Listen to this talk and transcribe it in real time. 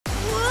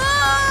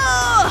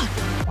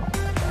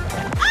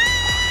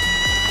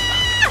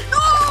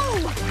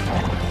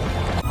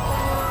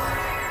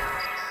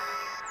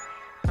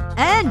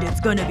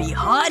gonna be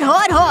hot,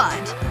 hot,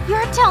 hot.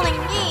 You're telling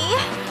me?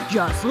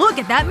 Just look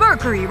at that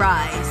mercury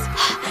rise.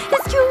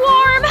 It's too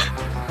warm!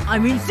 I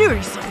mean,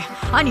 seriously.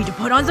 I need to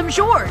put on some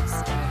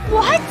shorts.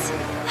 What?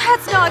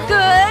 That's not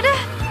good.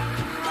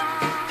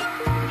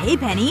 Hey,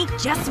 Penny.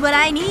 Just what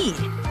I need.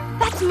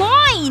 That's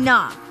mine!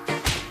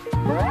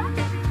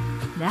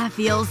 That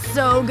feels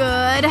so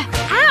good.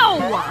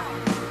 Ow!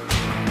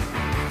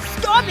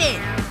 Stop it!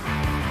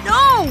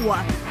 No!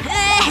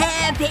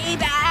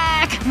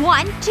 Payback!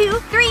 1, 2,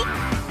 3.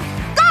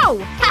 Go!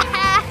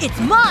 It's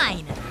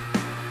mine!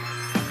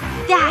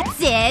 That's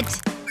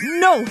it!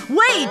 No!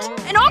 Wait!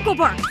 An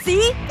aquapark!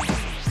 See?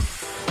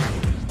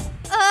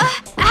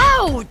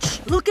 Ouch!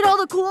 Look at all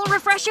the cool,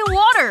 refreshing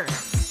water!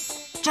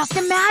 Just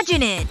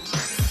imagine it!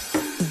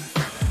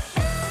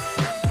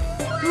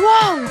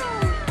 Whoa!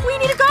 We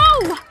need to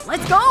go!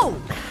 Let's go!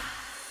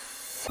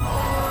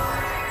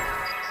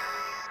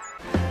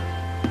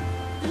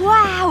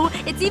 Wow!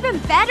 It's even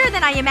better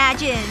than I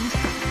imagined!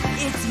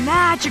 It's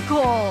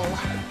magical!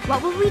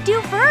 What will we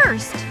do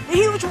first? A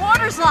huge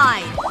water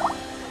slide!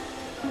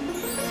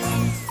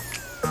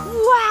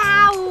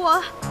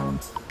 Wow!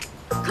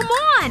 Come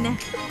on!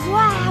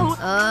 Wow!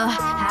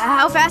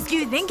 How fast do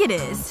you think it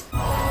is?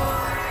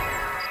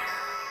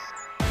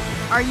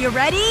 Are you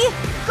ready?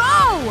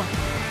 Go!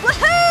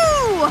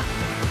 Woohoo!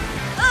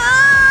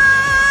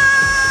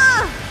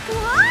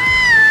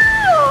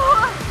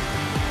 Wow!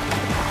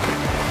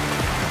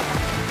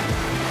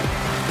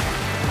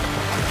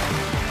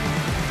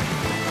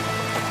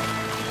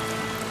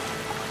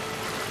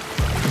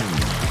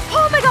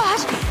 Oh my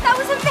gosh! That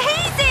was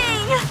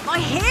amazing! My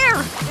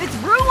hair! It's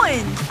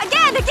ruined!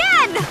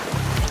 Again!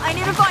 I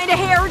need to find a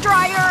hair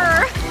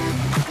dryer!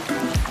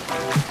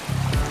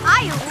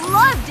 I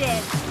loved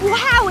it!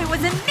 Wow, it was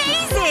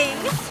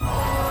amazing!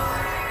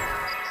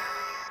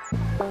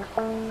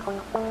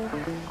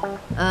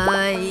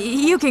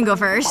 You can go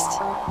first.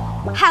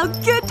 How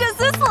good does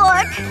this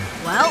look?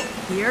 Well,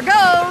 here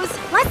goes.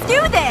 Let's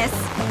do this!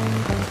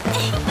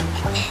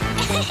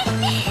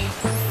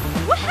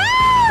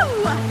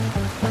 Woohoo!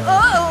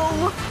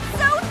 Oh!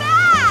 So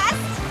fast!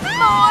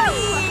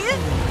 Mommy!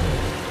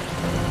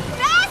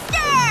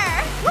 Faster!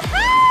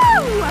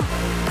 Woohoo!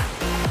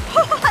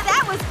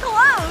 That was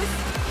close!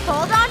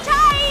 Hold on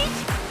tight!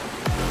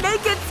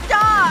 Make it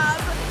stop!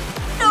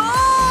 No!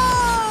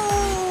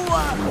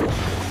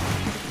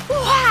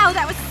 Wow,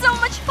 that was so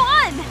much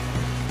fun!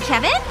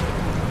 Kevin?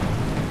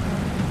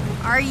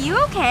 Are you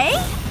okay?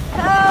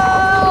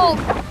 Help!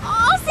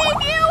 I'll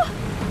save you!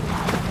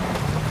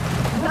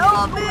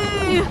 Help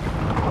me!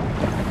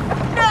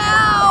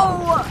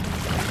 Now!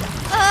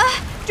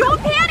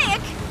 Don't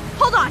panic!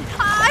 Hold on,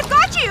 I've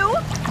got you!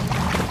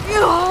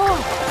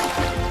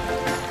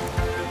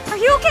 Are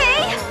you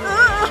okay?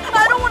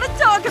 I don't want to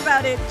talk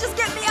about it. Just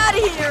get me out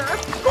of here.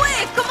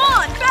 Quick, come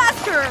on,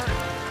 faster!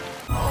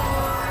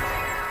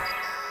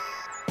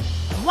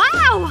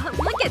 Wow!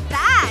 Look at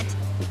that!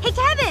 Hey,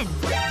 Kevin!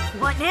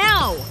 What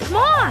now? Come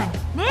on!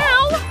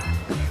 Now!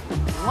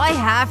 Do I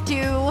have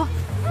to?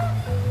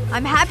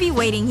 I'm happy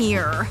waiting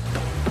here.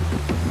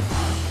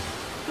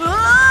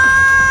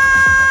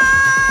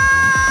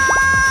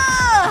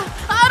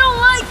 I don't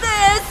like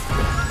this!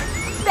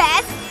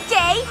 Best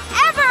day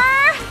ever!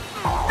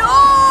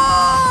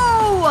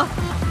 No!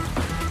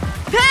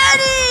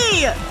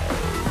 Penny!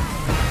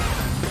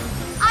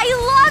 I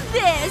love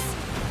this!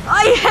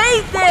 I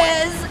hate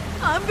this!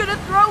 I'm gonna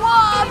throw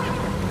up!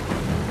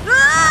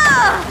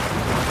 Ah!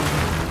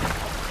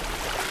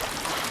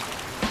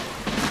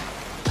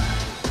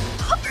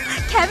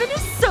 Kevin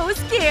is so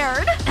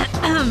scared.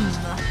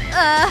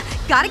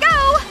 Gotta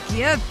go!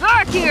 Get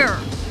back here!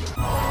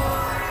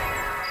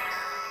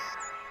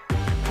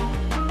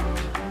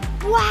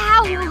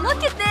 Wow,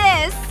 look at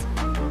this!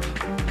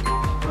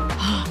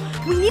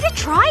 We need to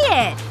try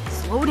it!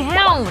 Slow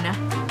down.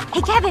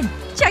 Hey, Kevin,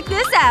 check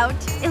this out!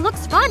 It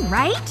looks fun,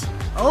 right?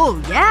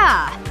 Oh,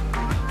 yeah.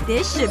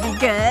 This should be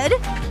good.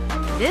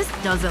 This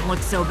doesn't look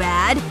so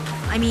bad.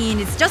 I mean,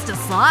 it's just a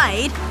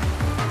slide.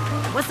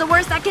 What's the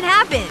worst that can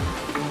happen?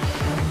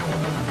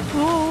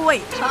 Oh,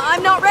 wait.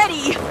 I'm not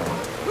ready.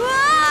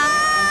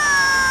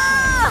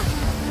 Ah!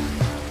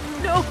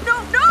 No,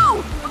 no,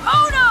 no!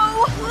 Oh,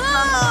 no!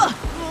 Ah!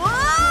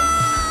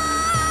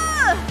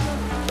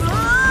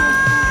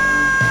 Ah!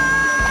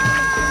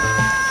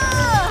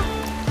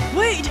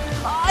 Wait!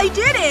 I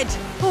did it!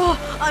 Oh,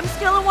 I'm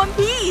still in one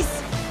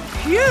piece.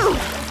 Phew!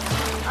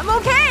 I'm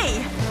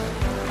okay!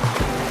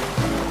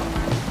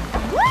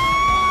 Woo!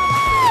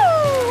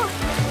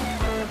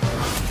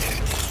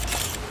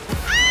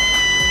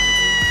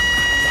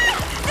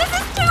 This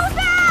is too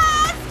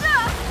fast!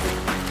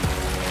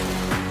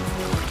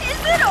 Is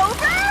it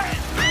over?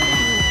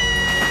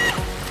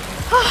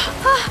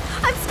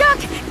 I'm stuck!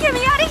 Get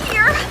me out of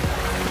here!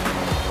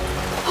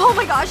 Oh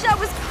my gosh, that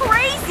was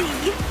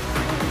crazy!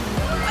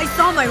 I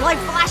saw my life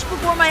flash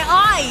before my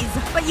eyes!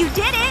 But you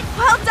did it!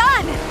 Well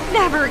done!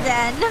 Never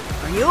again.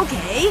 Are you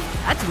okay?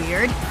 That's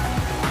weird.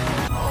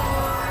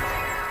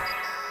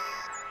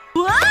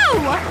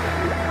 Whoa!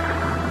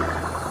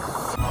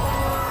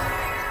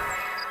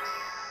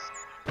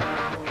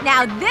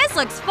 Now this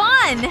looks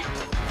fun!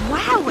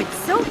 Wow, it's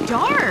so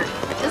dark.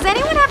 Does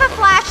anyone have a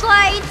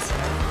flashlight?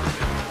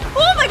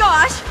 Oh my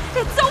gosh!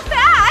 It's so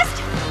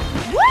fast!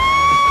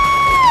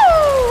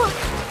 Woo!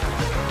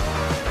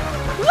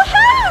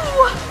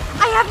 Woohoo!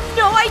 I have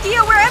no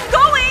idea where I'm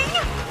going!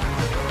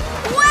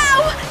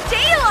 Wow!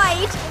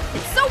 Daylight!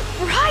 It's so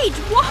bright!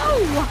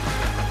 Whoa!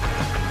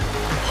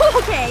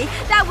 Okay,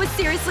 that was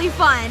seriously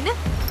fun.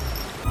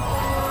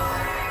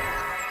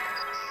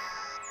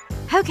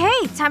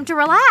 Okay, time to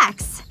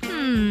relax.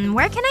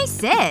 Where can I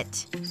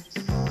sit?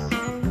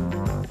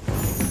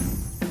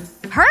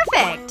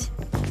 Perfect!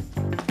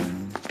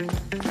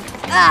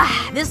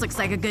 This looks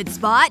like a good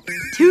spot.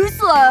 Too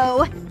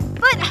slow.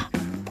 But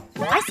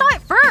I saw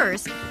it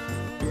first.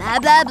 Blah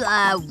blah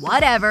blah.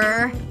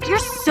 Whatever. You're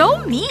so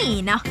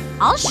mean.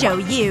 I'll show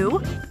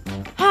you.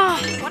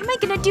 What am I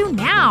gonna do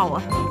now?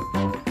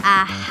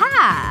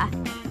 Aha!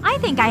 I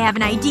think I have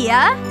an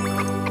idea.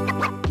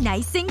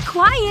 Nice and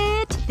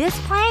quiet. This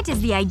plant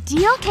is the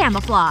ideal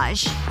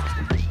camouflage.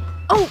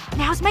 Oh,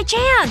 now's my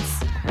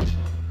chance!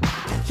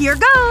 Here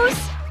goes!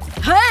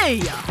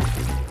 Hey!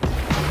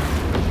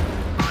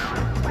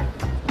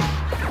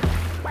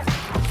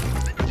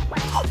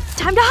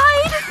 Time to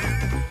hide!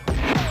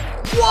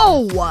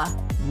 Whoa!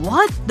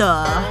 What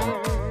the?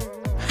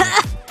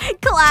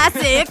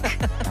 Classic!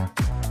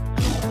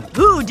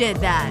 Who did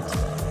that?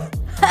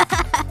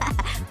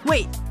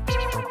 Wait.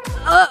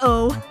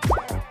 Uh-oh.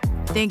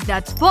 Think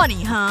that's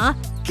funny, huh?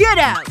 Get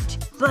out!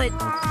 But…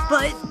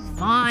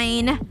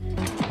 Fine.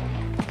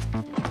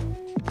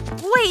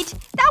 Wait,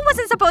 that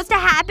wasn't supposed to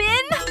happen!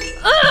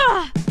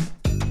 Ugh!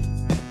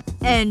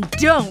 And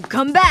don't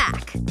come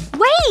back!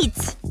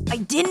 Wait! I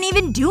didn't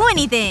even do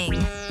anything!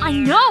 I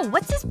know,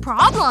 what's his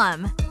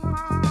problem?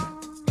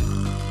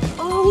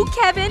 Oh,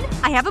 Kevin,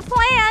 I have a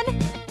plan!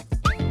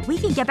 We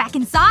can get back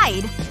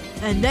inside.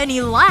 And then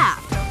he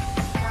laughed.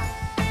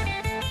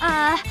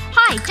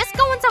 Hi, just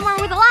going somewhere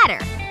with a ladder.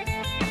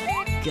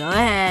 Go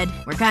ahead.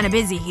 We're kinda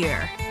busy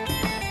here.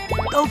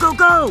 Go, go,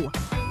 go!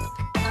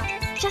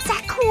 Just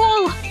act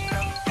cool.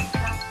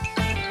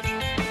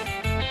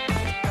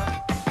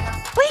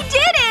 We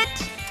did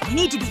it! We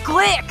need to be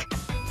quick!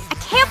 I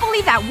can't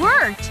believe that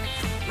worked.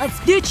 Let's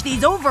ditch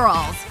these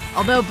overalls.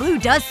 Although blue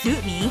does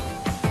suit me.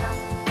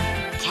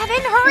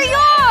 Kevin, hurry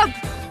up!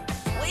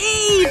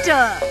 Wait!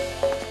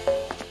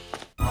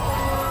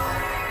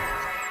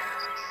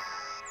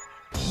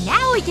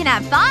 Now we can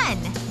have fun.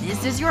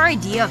 This is your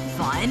idea of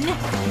fun?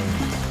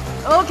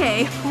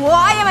 Okay,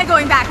 why am I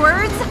going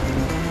backwards?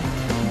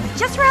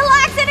 Just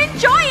relax and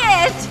enjoy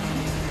it!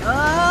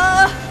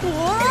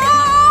 Whoa!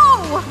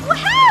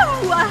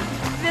 Woohoo!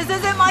 This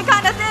isn't my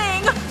kind of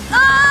thing!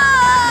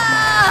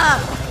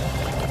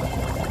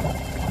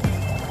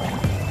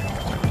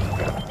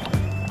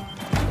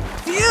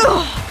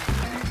 Phew!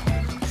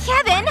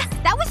 Kevin,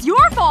 that was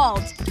your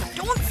fault!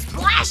 Don't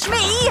splash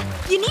me!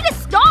 You need to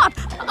stop!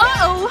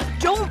 Uh-oh!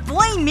 Don't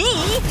blame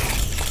me!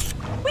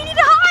 We need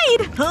to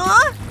hide!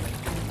 Huh?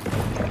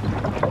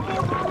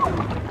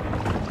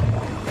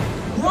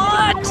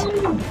 What?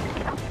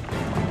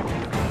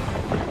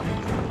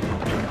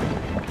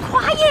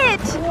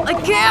 Quiet! I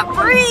can't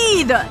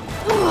breathe!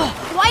 Ugh,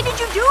 why did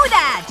you do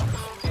that?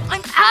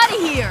 I'm out of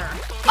here!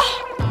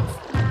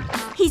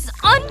 Oh, he's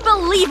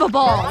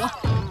unbelievable!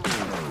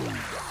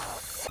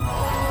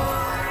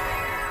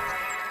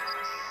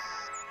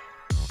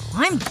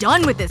 I'm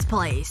done with this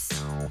place.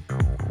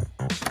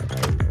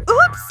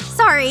 Oops!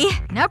 Sorry.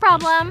 No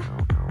problem.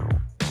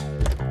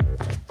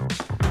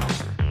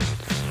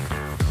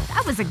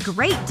 That was a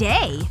great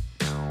day.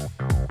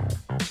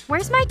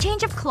 Where's my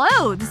change of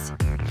clothes?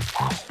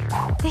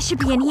 They should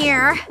be in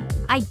here.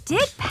 I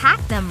did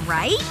pack them,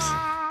 right?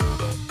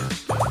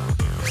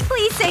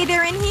 Please say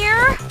they're in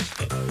here.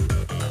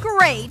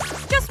 Great.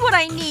 Just what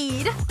I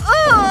need.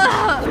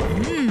 Ugh!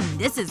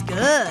 This is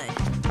good.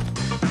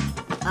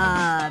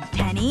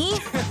 Penny?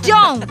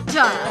 Don't!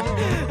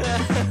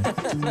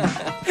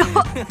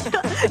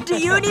 Do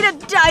you need a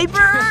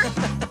diaper?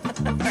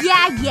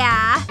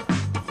 Yeah.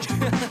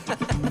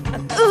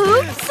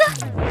 Oops!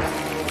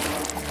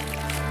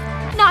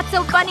 Not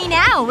so funny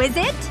now, is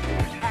it?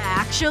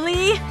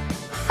 Actually…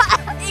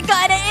 it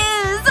kinda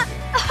is!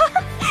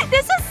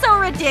 This is so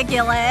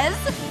ridiculous.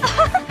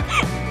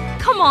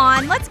 Come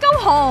on, let's go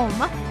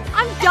home.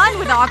 I'm done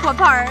with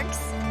aquaparks.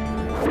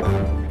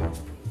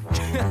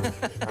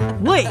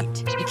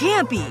 Wait. It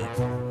can't be.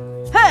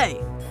 Hey!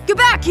 Get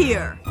back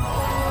here!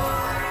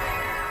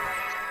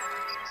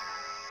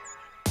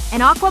 An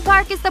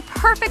aquapark is the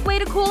perfect way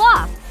to cool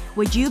off.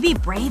 Would you be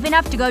brave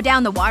enough to go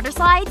down the water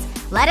slides?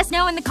 Let us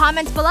know in the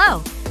comments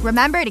below.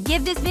 Remember to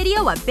give this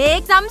video a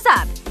big thumbs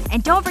up.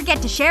 And don't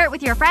forget to share it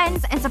with your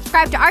friends and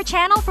subscribe to our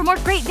channel for more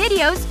great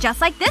videos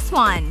just like this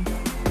one.